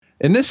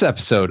In this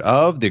episode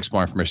of the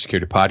Exploring Information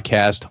Security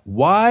Podcast,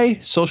 why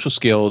social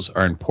skills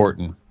are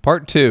important,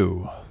 Part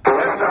 2.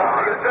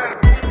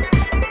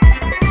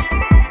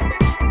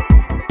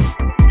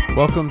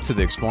 Welcome to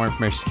the Exploring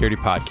Information Security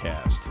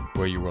Podcast,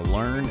 where you will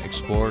learn,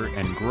 explore,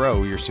 and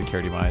grow your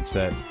security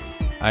mindset.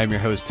 I am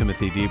your host,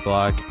 Timothy D.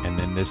 Block, and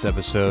in this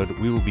episode,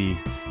 we will be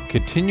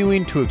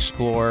continuing to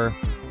explore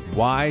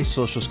why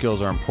social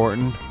skills are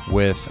important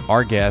with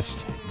our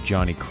guest,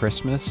 Johnny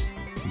Christmas.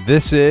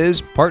 This is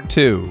Part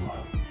 2.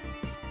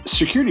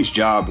 Security's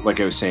job, like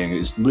I was saying,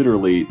 is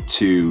literally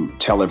to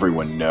tell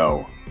everyone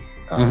no.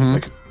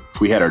 Like if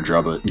we had our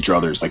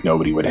druthers, like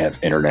nobody would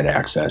have internet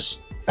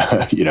access.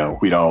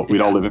 We'd all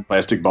live in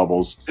plastic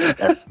bubbles.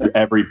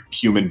 Every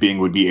human being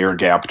would be air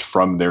gapped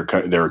from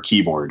their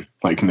keyboard.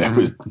 Like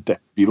that'd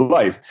be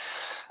life.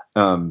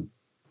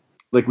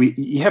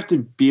 You have to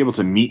be able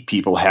to meet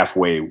people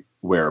halfway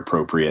where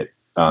appropriate.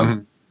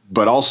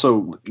 But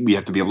also we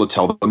have to be able to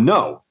tell them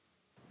no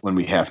when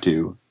we have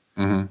to.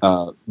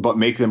 But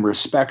make them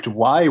respect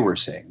why we're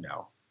saying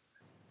no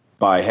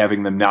by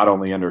having them not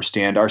only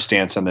understand our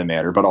stance on the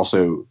matter, but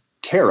also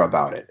care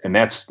about it. And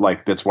that's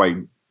why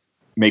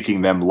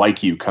making them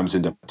like you comes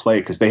into play,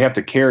 because they have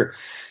to care.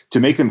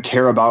 To make them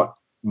care about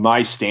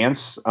my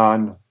stance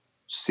on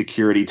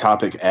security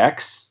topic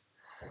X,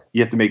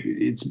 you have to make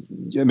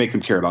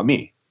them care about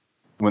me.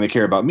 When they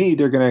care about me,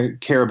 they're going to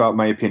care about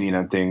my opinion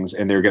on things,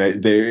 and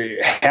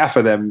half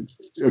of them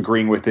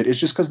agreeing with it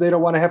is just because they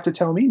don't want to have to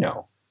tell me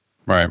no.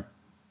 Right.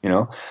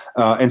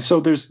 And so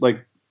there's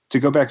to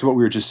go back to what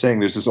we were just saying,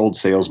 there's this old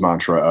sales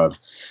mantra of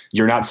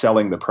you're not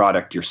selling the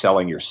product, you're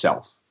selling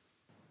yourself.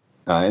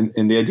 And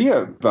the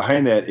idea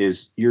behind that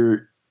is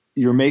you're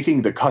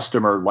making the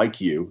customer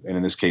like you. And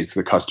in this case,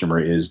 the customer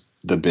is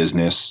the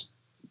business,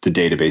 the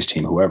database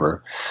team,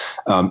 whoever.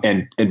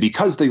 And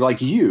because they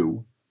like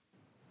you,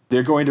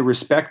 they're going to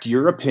respect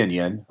your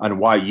opinion on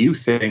why you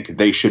think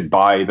they should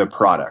buy the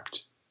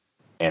product.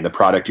 And the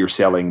product you're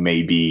selling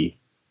may be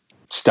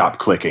stop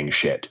clicking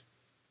shit.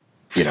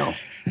 So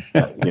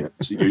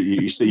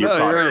you say your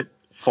product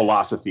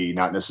philosophy,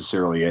 not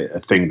necessarily a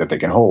thing that they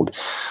can hold.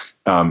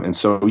 And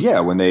so,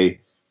 when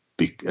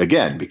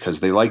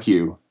because they like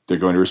you, they're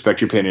going to respect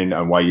your opinion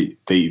on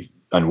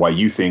why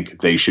you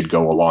think they should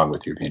go along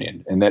with your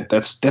opinion. And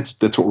that's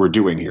what we're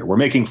doing here. We're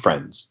making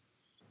friends,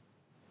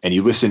 and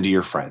you listen to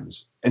your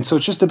friends. And so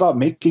it's just about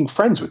making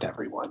friends with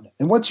everyone.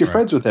 And once you're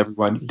friends with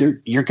everyone,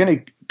 you're going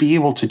to be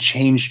able to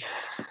change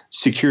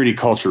security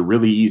culture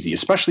really easy,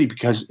 especially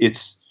because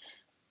it's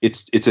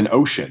an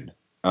ocean.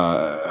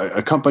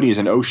 A company is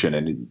an ocean,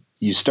 and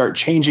you start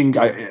changing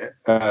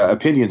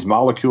opinions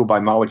molecule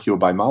by molecule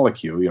by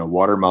molecule,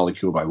 water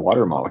molecule by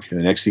water molecule.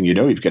 The next thing you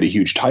know, you've got a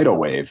huge tidal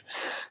wave.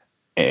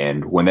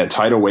 And when that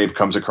tidal wave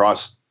comes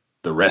across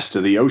the rest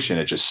of the ocean,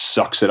 it just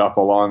sucks it up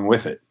along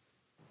with it.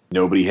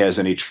 Nobody has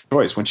any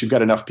choice. Once you've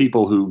got enough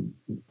people who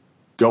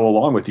go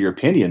along with your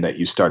opinion that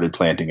you started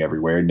planting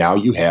everywhere, now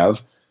you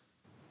have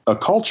a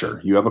culture.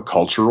 You have a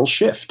cultural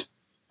shift.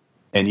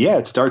 And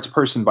it starts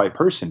person by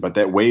person, but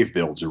that wave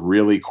builds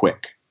really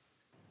quick.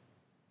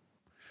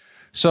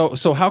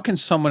 So how can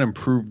someone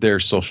improve their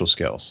social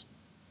skills?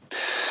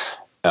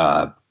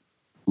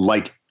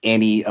 Like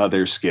any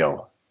other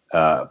skill,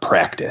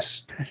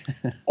 practice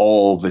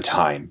all the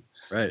time.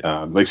 Right.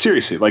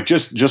 Seriously,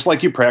 just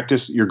like you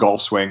practice your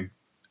golf swing,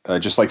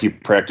 just like you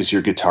practice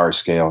your guitar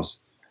scales,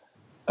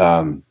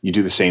 you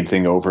do the same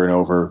thing over and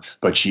over,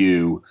 but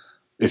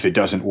if it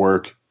doesn't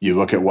work, you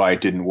look at why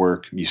it didn't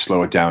work, you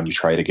slow it down, you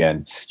try it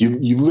again.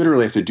 You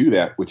literally have to do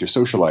that with your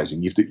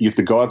socializing. You have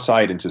to go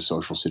outside into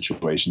social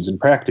situations and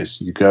practice.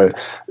 You go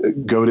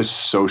to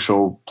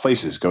social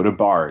places, go to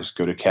bars,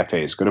 go to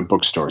cafes, go to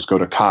bookstores, go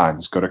to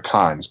cons, go to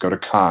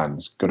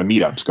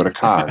meetups, go to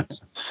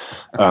cons.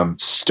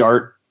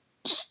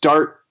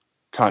 Start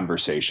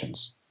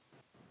conversations.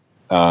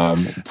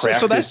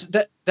 So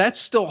that's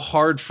still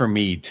hard for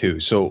me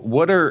too. So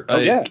what are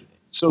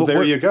So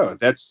there you go.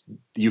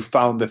 You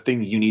found the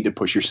thing you need to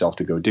push yourself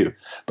to go do.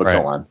 But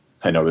go on.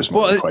 I know there's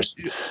more than a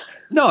question.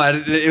 No,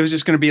 it was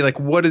just going to be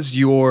what do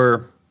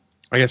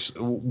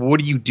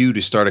you do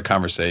to start a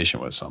conversation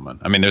with someone?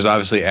 I mean, there's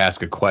obviously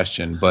ask a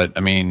question, but I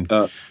mean,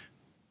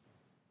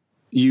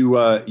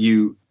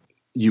 you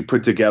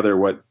put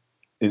together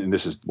and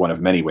this is one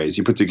of many ways,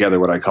 you put together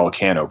what I call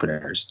can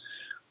openers,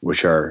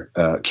 which are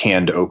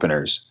canned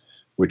openers,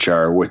 which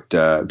are what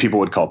people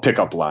would call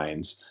pickup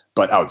lines,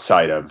 but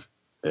outside of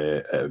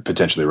a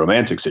potentially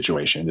romantic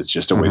situation. It's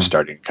just a way of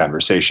starting a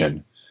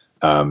conversation.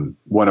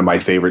 One of my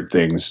favorite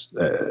things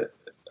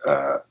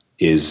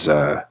is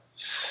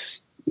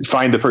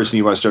find the person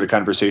you want to start a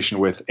conversation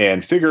with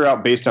and figure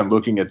out, based on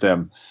looking at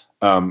them,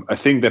 a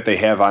thing that they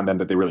have on them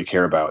that they really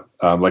care about.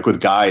 Like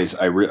with guys,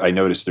 I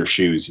notice their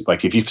shoes.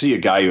 Like if you see a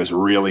guy who has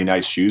really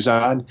nice shoes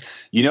on,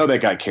 that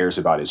guy cares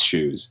about his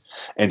shoes.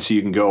 And so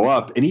you can go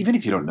up, and even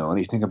if you don't know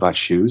anything about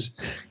shoes,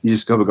 you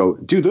just go,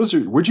 dude,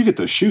 where'd you get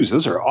those shoes?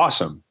 Those are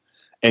awesome.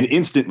 And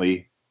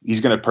instantly he's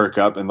going to perk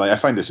up. And I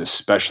find this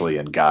especially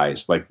in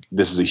guys,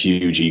 this is a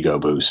huge ego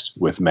boost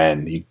with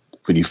men.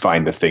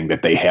 find the thing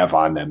that they have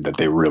on them that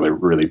they're really,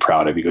 really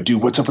proud of. You go,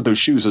 dude, what's up with those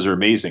shoes? Those are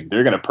amazing.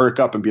 They're going to perk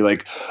up and be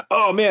like,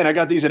 oh man, I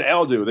got these at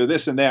Aldo. They're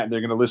this and that. And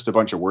they're going to list a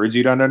bunch of words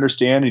you don't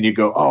understand. And you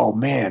go, oh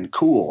man,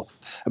 cool.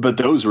 But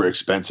those were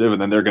expensive.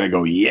 And then they're going to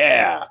go,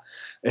 yeah.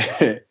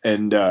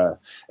 and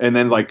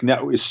then like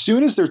now, as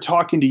soon as they're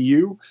talking to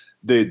you,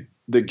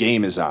 the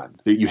game is on.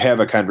 You have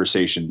a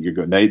conversation. You're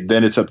good.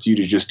 Then it's up to you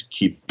to just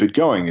keep it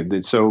going. And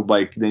then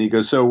then you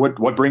go, so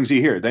what brings you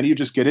here? Then you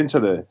just get into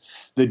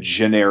the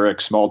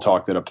generic small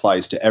talk that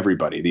applies to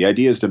everybody. The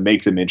idea is to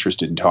make them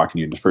interested in talking to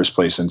you in the first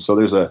place. And so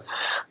there's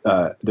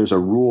a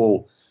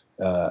rule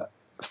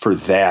for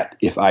that.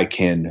 If I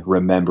can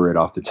remember it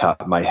off the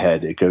top of my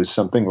head, it goes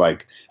something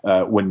like,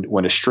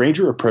 when a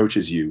stranger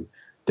approaches you,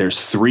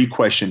 there's 3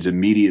 questions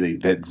immediately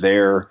that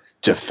their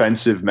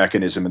defensive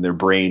mechanism in their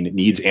brain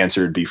needs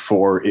answered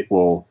before it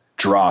will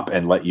drop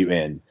and let you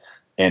in.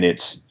 And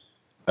it's,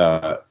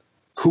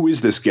 who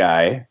is this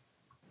guy?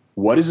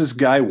 What does this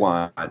guy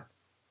want?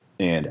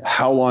 And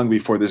how long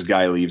before this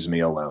guy leaves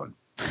me alone?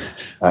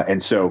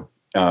 And so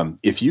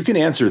if you can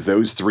answer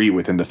those 3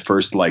 within the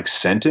first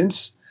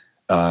sentence,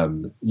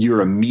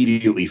 you're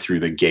immediately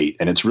through the gate.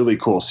 And it's really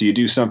cool. So you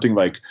do something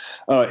like,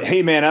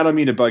 hey man, I don't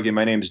mean to bug you.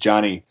 My name's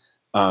Johnny.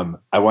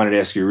 I wanted to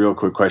ask you a real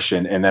quick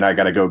question, and then I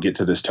got to go get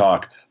to this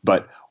talk,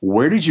 but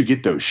where did you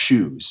get those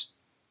shoes?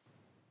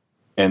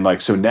 And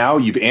so now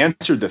you've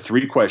answered the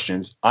 3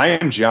 questions. I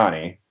am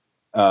Johnny.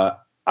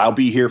 I'll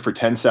be here for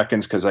 10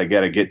 seconds because I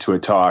got to get to a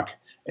talk,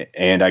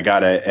 and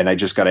I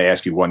just got to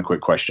ask you one quick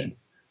question.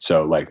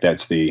 So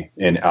that's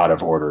in out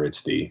of order.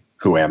 It's the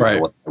who am I,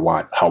 what I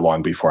want, how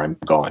long before I'm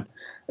gone.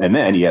 And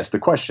then he asks the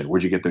question,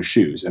 where'd you get those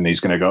shoes? And he's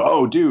going to go,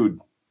 oh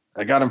dude,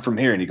 I got them from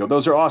here. And you go,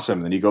 those are awesome.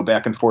 And then you go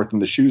back and forth in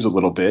the shoes a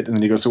little bit. And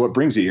then you go, so what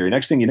brings you here?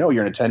 Next thing you know,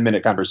 you're in a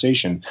 10-minute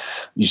conversation.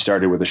 You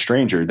started with a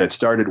stranger that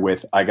started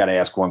with, I got to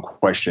ask one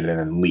question and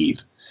then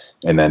leave.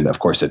 And then, of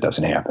course, it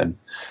doesn't happen.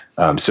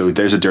 So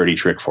there's a dirty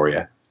trick for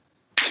you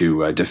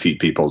to defeat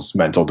people's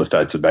mental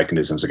defensive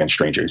mechanisms against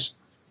strangers.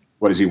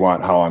 What does he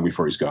want? How long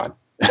before he's gone?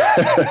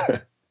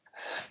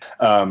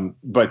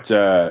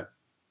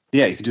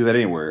 Yeah, you can do that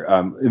anywhere.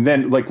 And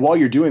then while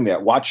you're doing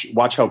that,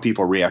 watch how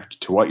people react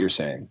to what you're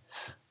saying.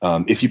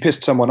 If you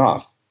pissed someone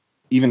off,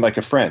 even a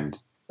friend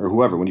or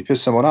whoever, when you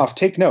piss someone off,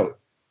 take note,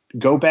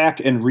 go back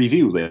and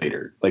review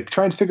later,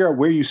 try and figure out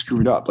where you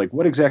screwed up.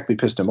 What exactly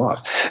pissed them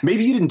off?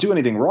 Maybe you didn't do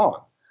anything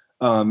wrong.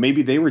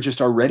 Maybe they were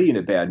just already in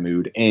a bad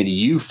mood and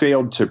you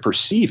failed to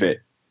perceive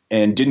it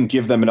and didn't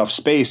give them enough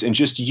space. And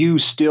just you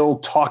still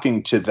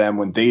talking to them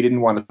when they didn't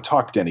want to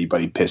talk to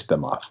anybody pissed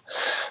them off.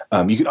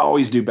 You can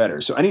always do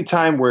better. So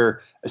anytime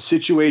where a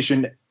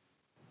situation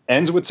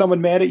ends with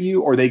someone mad at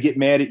you, or they get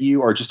mad at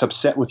you, or just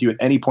upset with you at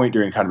any point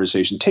during a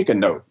conversation, take a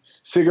note,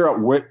 figure out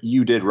what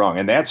you did wrong.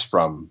 And that's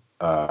from,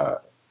 I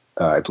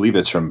believe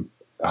that's from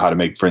How to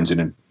Make Friends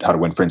and How to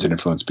Win Friends and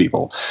Influence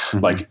People.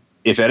 Mm-hmm.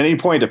 If at any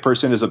point a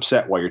person is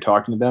upset while you're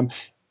talking to them,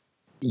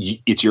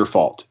 it's your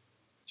fault.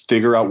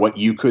 Figure out what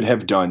you could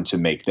have done to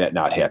make that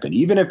not happen.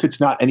 Even if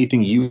it's not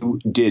anything you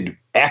did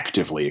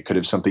actively, it could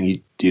have something you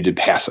did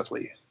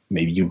passively.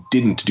 Maybe you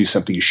didn't do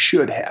something you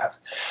should have.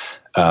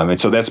 And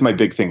so that's my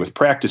big thing with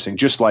practicing.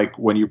 Just like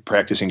when you're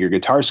practicing your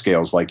guitar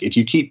scales, if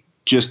you keep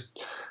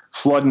just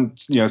flooding,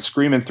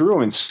 screaming through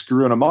them and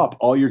screwing them up,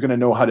 all you're going to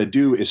know how to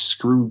do is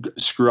screw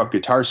up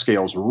guitar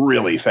scales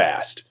really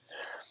fast.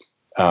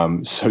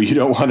 So you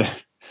don't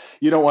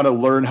want to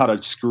learn how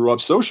to screw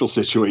up social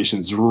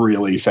situations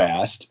really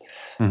fast.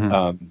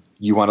 Mm-hmm.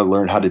 You want to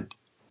learn how to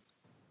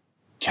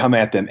come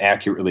at them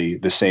accurately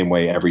the same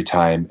way every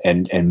time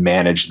and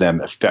manage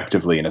them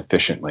effectively and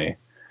efficiently.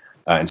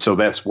 And so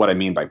that's what I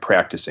mean by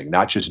practicing,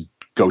 not just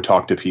go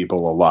talk to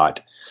people a lot,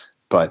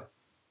 but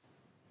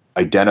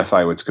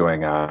identify what's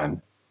going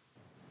on,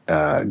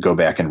 go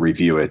back and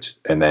review it,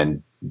 and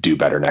then do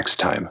better next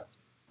time.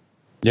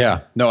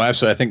 Yeah, no,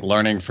 absolutely. I think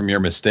learning from your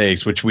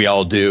mistakes, which we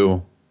all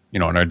do,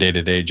 in our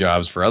day-to-day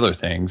jobs for other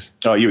things.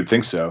 Oh, you would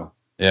think so.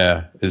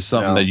 Yeah, is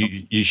something that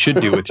you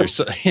should do with your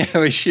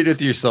we should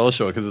with your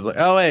social, because it's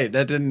oh wait,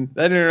 that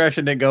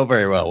interaction didn't go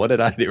very well. What did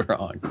I do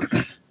wrong?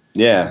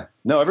 Yeah.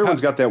 No, everyone's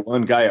got that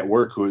one guy at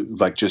work who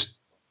just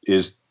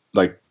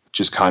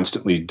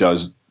constantly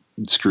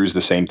screws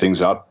the same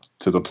things up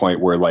to the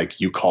point where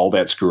you call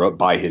that screw up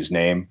by his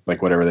name,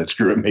 whatever that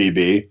screw up may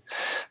be.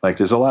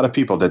 There's a lot of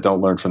people that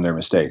don't learn from their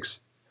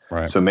mistakes.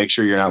 Right. So make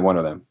sure you're not one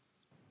of them.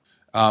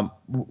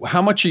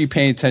 How much are you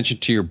paying attention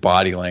to your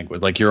body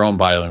language, your own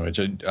body language?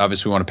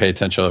 Obviously we want to pay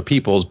attention to other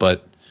people's,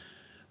 but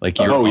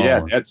your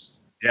own.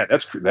 That's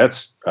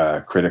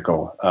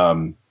critical.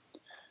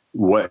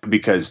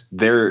 Because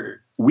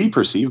we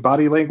perceive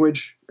body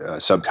language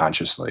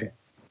subconsciously.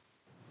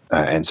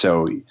 And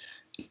so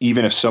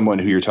even if someone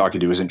who you're talking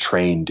to isn't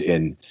trained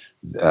in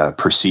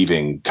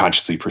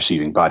consciously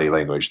perceiving body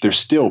language, they're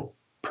still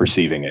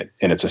perceiving it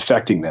and it's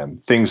affecting them.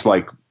 Things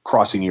like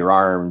crossing your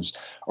arms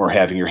or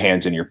having your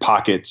hands in your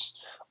pockets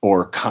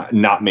or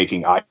not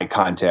making eye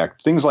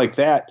contact, things like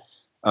that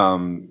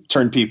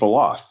turn people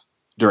off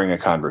during a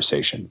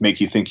conversation, make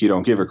you think you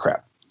don't give a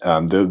crap.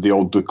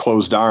 The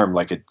closed arm,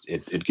 like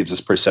it gives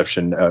us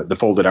perception. The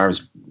folded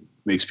arms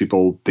makes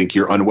people think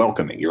you're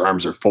unwelcoming. Your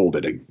arms are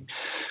folded and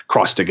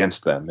crossed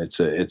against them. It's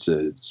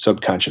a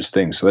subconscious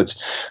thing. So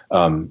that's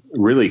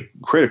really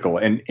critical.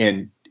 And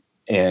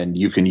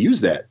you can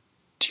use that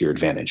to your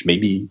advantage.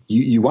 Maybe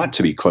you want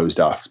to be closed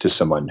off to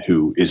someone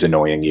who is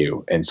annoying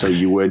you. And so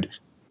you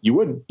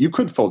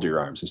could fold your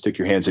arms and stick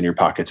your hands in your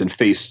pockets and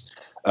face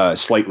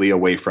slightly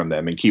away from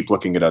them and keep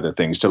looking at other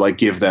things to like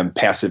give them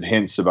passive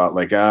hints about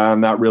like, I'm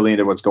not really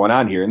into what's going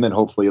on here. And then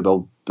hopefully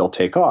they'll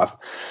take off.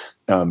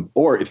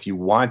 Or if you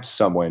want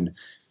someone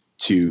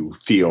to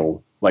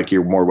feel like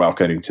you're more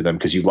welcoming to them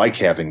because you like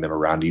having them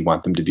around, you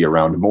want them to be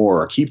around more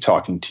or keep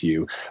talking to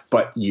you,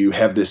 but you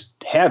have this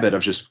habit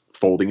of just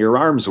folding your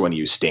arms when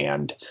you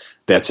stand.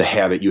 That's a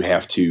habit you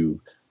have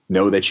to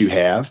know that you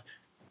have.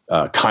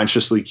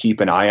 Consciously keep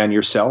an eye on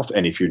yourself.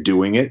 And if you're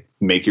doing it,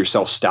 make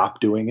yourself stop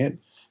doing it.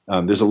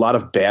 There's a lot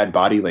of bad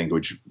body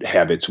language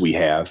habits we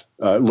have.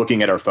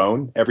 Looking at our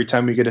phone every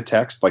time we get a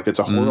text, like that's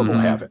a horrible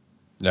habit.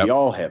 Yep. We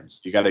all have.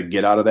 You got to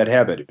get out of that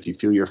habit. If you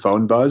feel your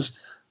phone buzz,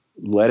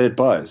 let it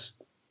buzz.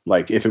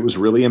 Like if it was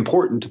really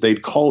important,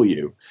 they'd call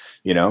you,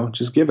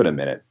 just give it a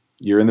minute.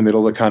 You're in the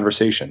middle of a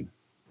conversation.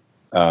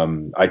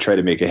 I try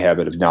to make a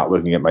habit of not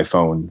looking at my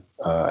phone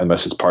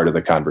unless it's part of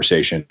the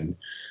conversation.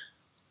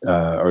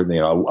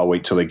 I'll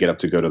wait till they get up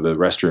to go to the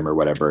restroom or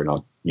whatever. And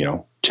I'll,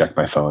 check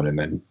my phone and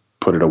then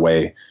put it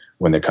away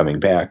when they're coming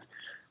back.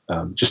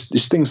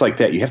 Just things like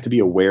that. You have to be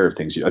aware of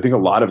things. I think a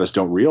lot of us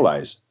don't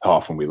realize how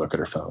often we look at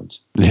our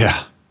phones.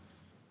 Yeah.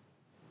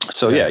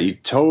 So yeah, you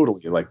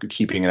totally like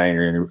keeping an eye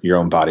on your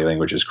own body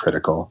language is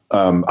critical.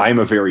 I'm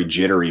a very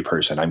jittery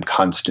person. I'm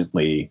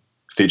constantly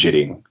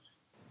fidgeting,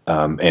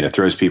 and it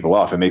throws people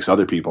off. It makes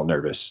other people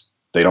nervous.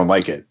 They don't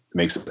like it. It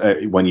makes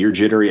when you're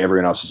jittery,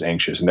 everyone else is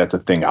anxious, and that's a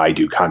thing I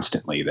do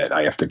constantly that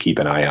I have to keep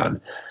an eye on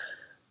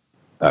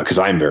because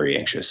I'm very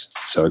anxious.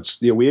 So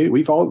it's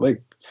we've all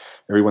like.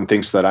 Everyone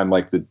thinks that I'm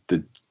like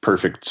the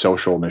perfect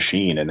social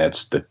machine, and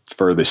that's the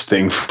furthest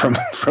thing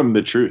from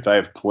the truth. I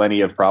have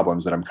plenty of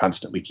problems that I'm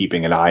constantly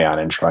keeping an eye on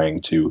and trying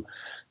to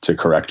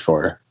correct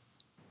for.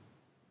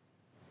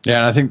 Yeah,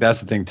 and I think that's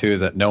the thing too,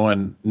 is that no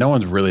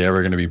one's really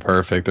ever going to be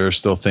perfect. There are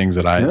still things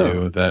that I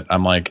do that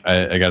I'm like,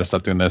 I got to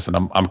stop doing this, and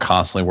I'm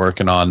constantly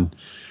working on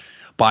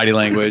body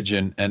language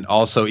and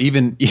also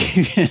even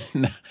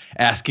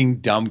asking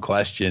dumb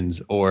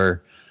questions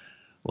or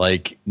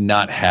like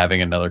not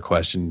having another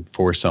question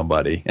for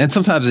somebody. And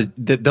sometimes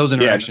those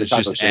interactions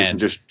just end.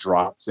 Just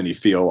drops and you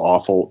feel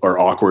awful or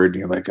awkward.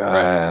 And you're like, all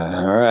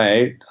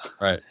right.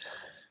 Right.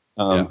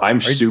 I'm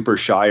super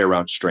shy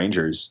around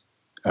strangers.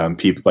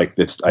 People like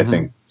this. I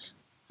think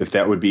if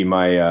that would be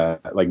my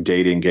like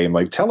dating game,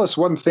 like tell us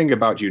one thing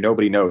about you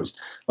nobody knows.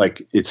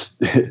 Like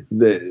it's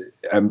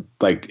I'm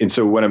like, and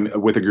so when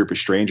I'm with a group of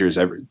strangers,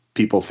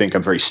 people think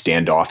I'm very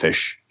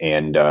standoffish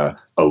and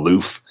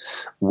aloof,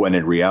 when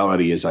in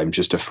reality is I'm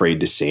just afraid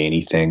to say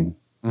anything.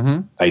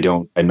 It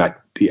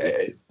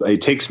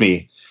takes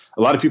me.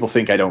 A lot of people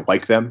think I don't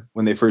like them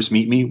when they first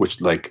meet me, which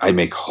like I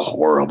make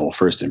horrible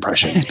first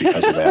impressions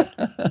because of that.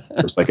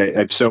 It's like I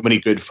have so many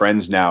good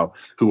friends now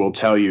who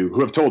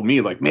have told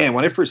me like, man,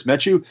 when I first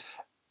met you,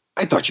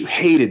 I thought you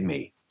hated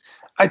me.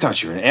 I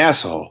thought you were an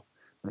asshole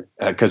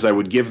because I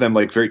would give them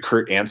like very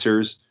curt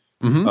answers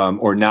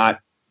or not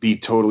be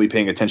totally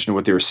paying attention to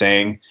what they were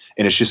saying.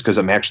 And it's just because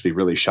I'm actually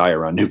really shy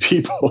around new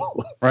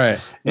people. Right.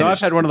 No, I've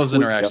had one of those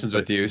interactions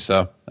with you.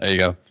 So there you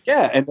go.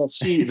 Yeah. And they'll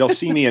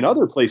see me in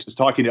other places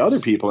talking to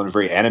other people and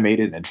very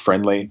animated and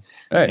friendly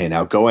and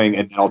outgoing.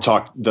 And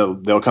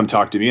they'll come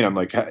talk to me and I'm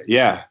like,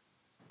 yeah.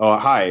 Oh,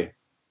 hi.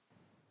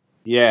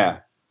 Yeah.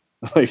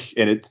 Like,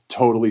 and it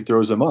totally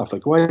throws them off.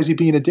 Like, why is he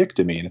being a dick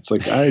to me? And it's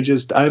like, I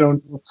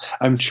don't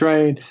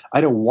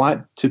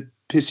want to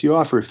piss you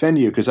off or offend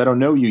you because I don't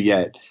know you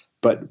yet.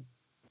 But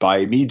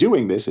by me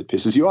doing this, it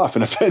pisses you off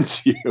and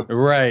offends you.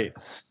 Right.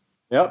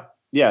 Yep.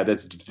 Yeah.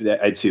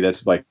 I'd say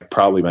that's like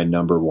probably my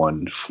number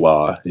one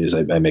flaw is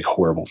I make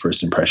horrible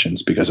first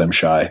impressions because I'm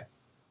shy.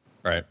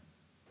 Right.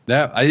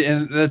 Yeah.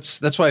 And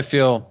that's why I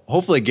feel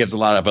hopefully it gives a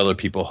lot of other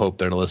people hope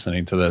that are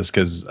listening to this.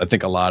 Cause I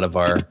think a lot of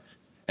our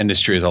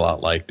industry is a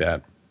lot like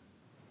that.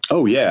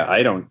 Oh yeah.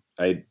 I don't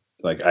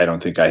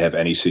think I have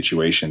any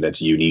situation that's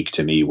unique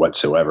to me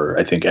whatsoever.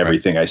 I think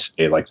everything I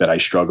say like that I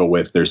struggle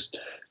with, there's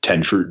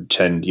 10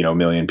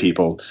 million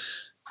people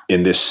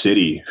in this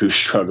city who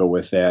struggle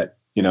with that.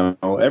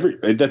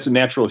 That's a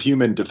natural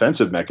human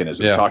defensive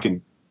mechanism. I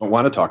don't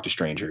want to talk to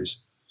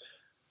strangers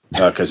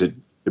because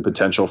the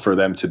potential for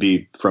them to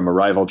be from a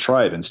rival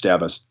tribe and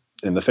stab us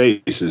in the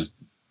face is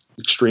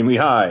extremely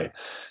high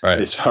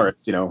as far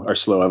as, our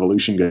slow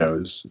evolution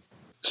goes.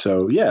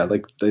 So yeah,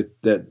 like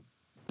that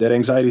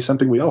anxiety is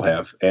something we all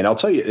have. And I'll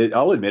tell you,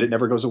 I'll admit it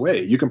never goes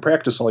away. You can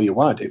practice all you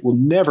want. It will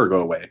never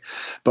go away.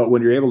 But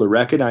when you're able to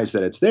recognize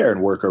that it's there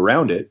and work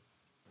around it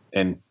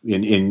and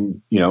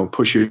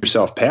push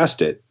yourself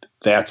past it,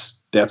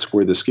 that's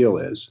where the skill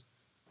is.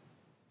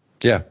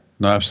 Yeah,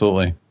 no,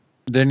 absolutely.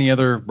 Are there any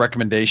other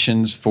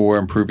recommendations for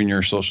improving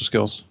your social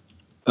skills?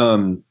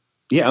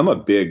 Yeah, I'm a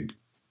big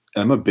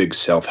I'm a big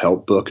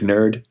self-help book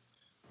nerd.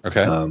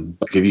 Okay.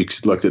 Like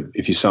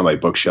if you saw my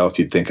bookshelf,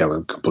 you'd think I'm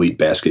a complete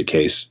basket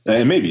case,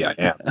 and maybe I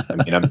am. I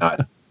mean, I'm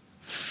not.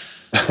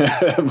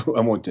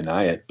 I won't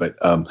deny it, but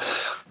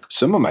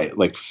some of my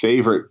like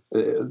favorite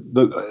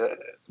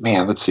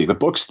let's see, the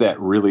books that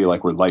really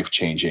like were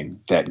life-changing,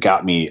 that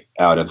got me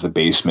out of the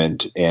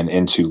basement and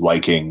into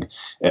liking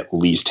at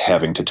least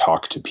having to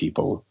talk to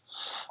people.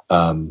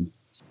 Of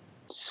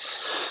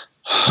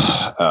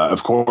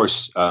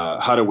course,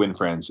 How to Win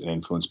Friends and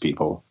Influence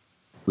People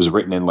was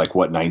written in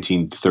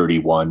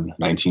 1931,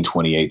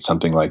 1928,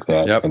 something like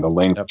that. Yep. And the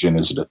language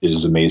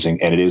is amazing.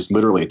 And it is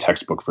literally a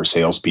textbook for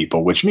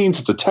salespeople, which means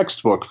it's a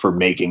textbook for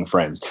making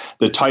friends.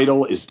 The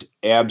title is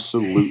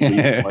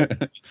absolutely what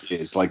it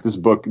is. Like, this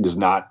book does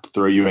not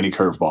throw you any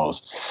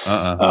curveballs.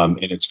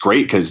 And it's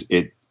great because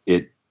it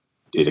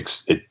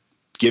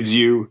gives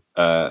you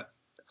a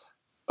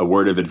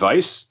word of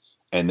advice,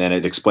 and then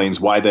it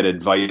explains why that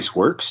advice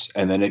works,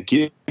 and then it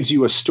gives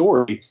you a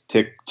story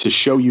to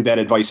show you that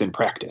advice in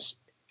practice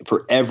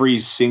for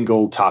every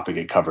single topic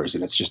it covers.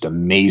 And it's just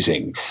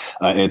amazing.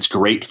 And it's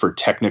great for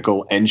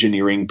technical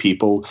engineering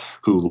people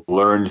who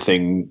learn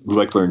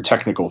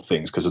technical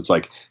things, because it's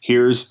like,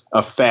 here's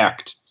a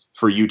fact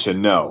for you to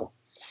know.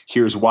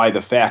 Here's why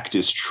the fact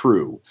is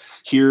true.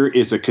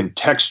 Here's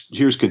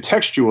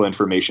contextual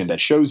information that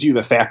shows you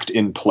the fact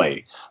in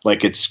play.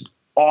 Like, it's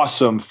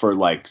awesome for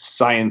like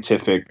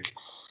scientific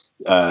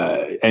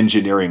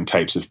engineering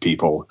types of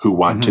people who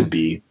want to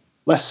be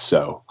less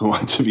so, who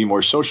want to be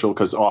more social,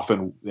 because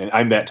often, and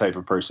I'm that type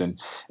of person,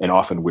 and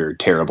often we're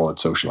terrible at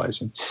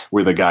socializing.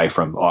 We're the guy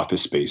from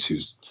Office Space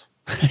who's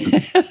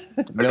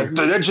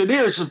the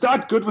engineers is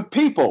not good with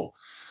people.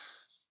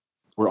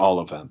 We're all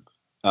of them.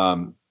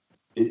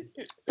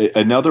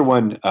 Another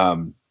one,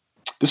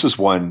 this is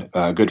one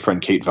good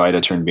friend Kate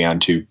Vida turned me on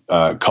to,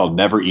 called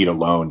Never Eat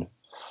Alone.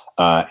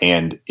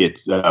 And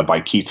it's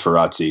by Keith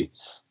Ferrazzi.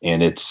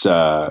 And it's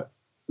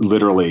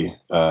literally,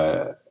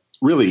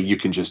 really, you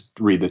can just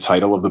read the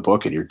title of the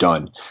book and you're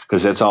done,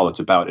 because that's all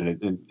it's about.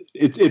 And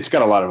it's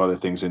got a lot of other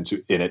things in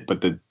it. But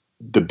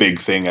the big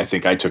thing I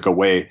think I took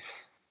away,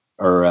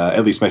 or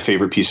at least my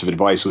favorite piece of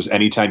advice, was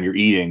anytime you're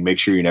eating, make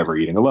sure you're never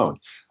eating alone.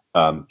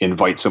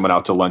 Invite someone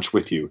out to lunch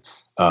with you.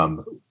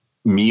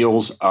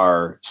 Meals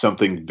are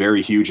something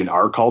very huge in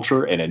our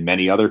culture and in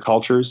many other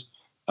cultures.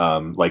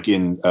 Like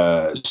in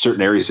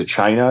certain areas of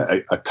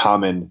China, a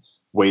common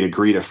way to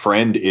greet a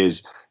friend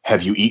is,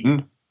 have you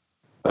eaten?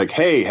 Like,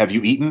 hey, have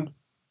you eaten?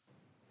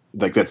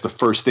 Like, that's the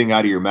first thing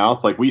out of your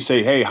mouth. Like, we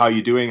say, hey, how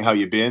you doing? How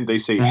you been? They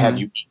say, have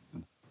you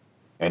eaten?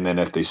 And then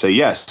if they say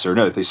yes or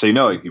no, if they say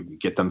no, you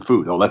get them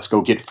food. Oh, let's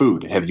go get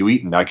food. Have you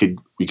eaten?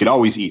 We could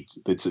always eat.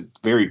 It's a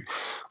very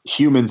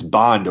humans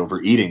bond over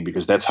eating,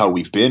 because that's how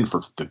we've been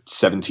for the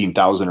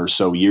 17,000 or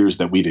so years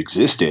that we've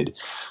existed.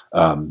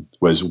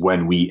 Was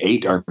when we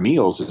ate our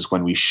meals is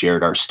when we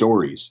shared our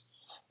stories.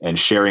 And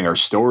sharing our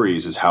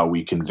stories is how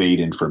we conveyed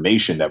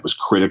information that was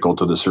critical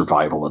to the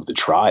survival of the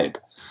tribe.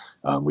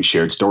 We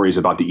shared stories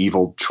about the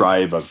evil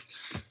tribe of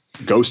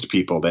ghost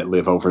people that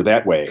live over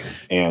that way,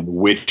 and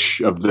which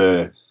of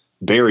the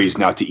berries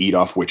not to eat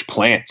off which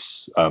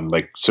plants.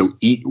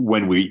 Eat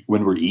when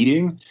we're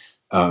eating.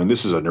 And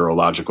this is a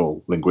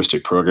neurological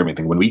linguistic programming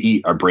thing. When we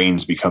eat, our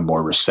brains become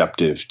more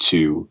receptive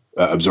to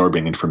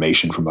absorbing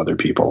information from other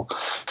people.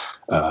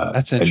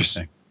 That's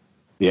interesting.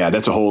 Yeah,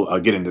 that's a whole, I'll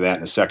get into that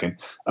in a second.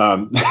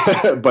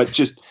 But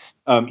just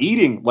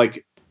eating,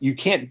 like, you're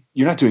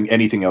not doing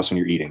anything else when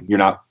you're eating. You're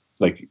not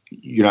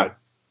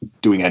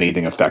doing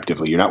anything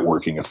effectively. You're not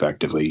working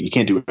effectively. You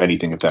can't do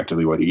anything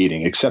effectively while you're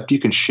eating, except you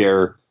can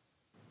share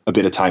a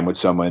bit of time with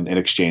someone and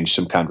exchange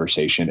some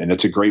conversation. And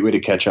it's a great way to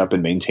catch up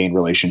and maintain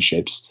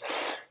relationships.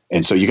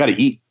 And so you got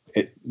to eat,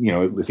 I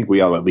think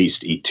we all at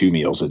least eat 2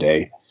 meals a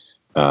day.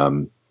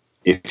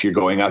 If you're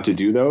going out to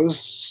do those,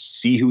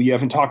 see who you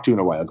haven't talked to in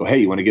a while. Go, hey,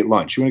 you want to get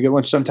lunch? You want to get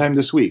lunch sometime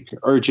this week?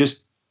 Or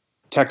just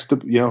text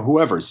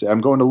whoever. Say,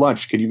 I'm going to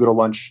lunch. Can you go to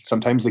lunch?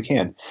 Sometimes they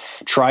can.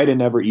 Try to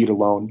never eat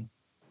alone.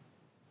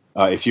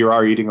 If you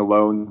are eating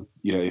alone,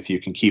 if you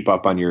can keep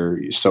up on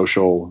your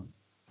social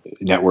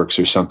networks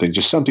or something,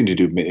 just something to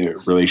do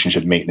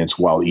relationship maintenance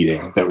while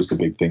eating. That was the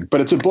big thing.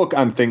 But it's a book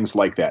on things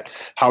like that,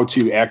 how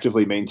to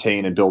actively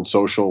maintain and build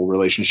social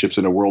relationships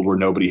in a world where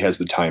nobody has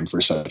the time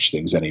for such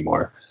things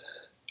anymore.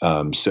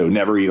 So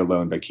Never Eat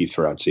Alone by Keith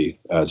Ferrazzi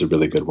is a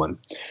really good one.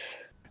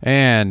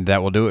 And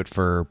that will do it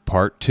for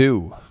part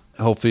 2.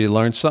 Hopefully you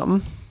learned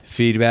something.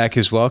 Feedback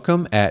is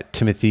welcome at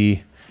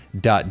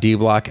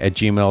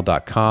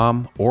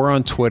timothy.dblock@gmail.com or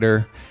on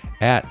Twitter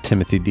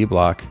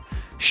 @timothydblock.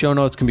 Show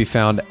notes can be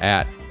found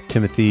at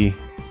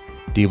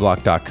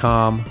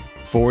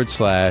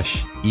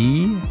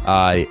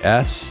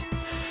timothydblock.com/EIS.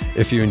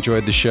 If you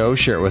enjoyed the show,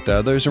 share it with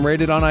others and rate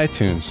it on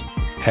iTunes.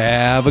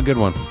 Have a good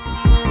one.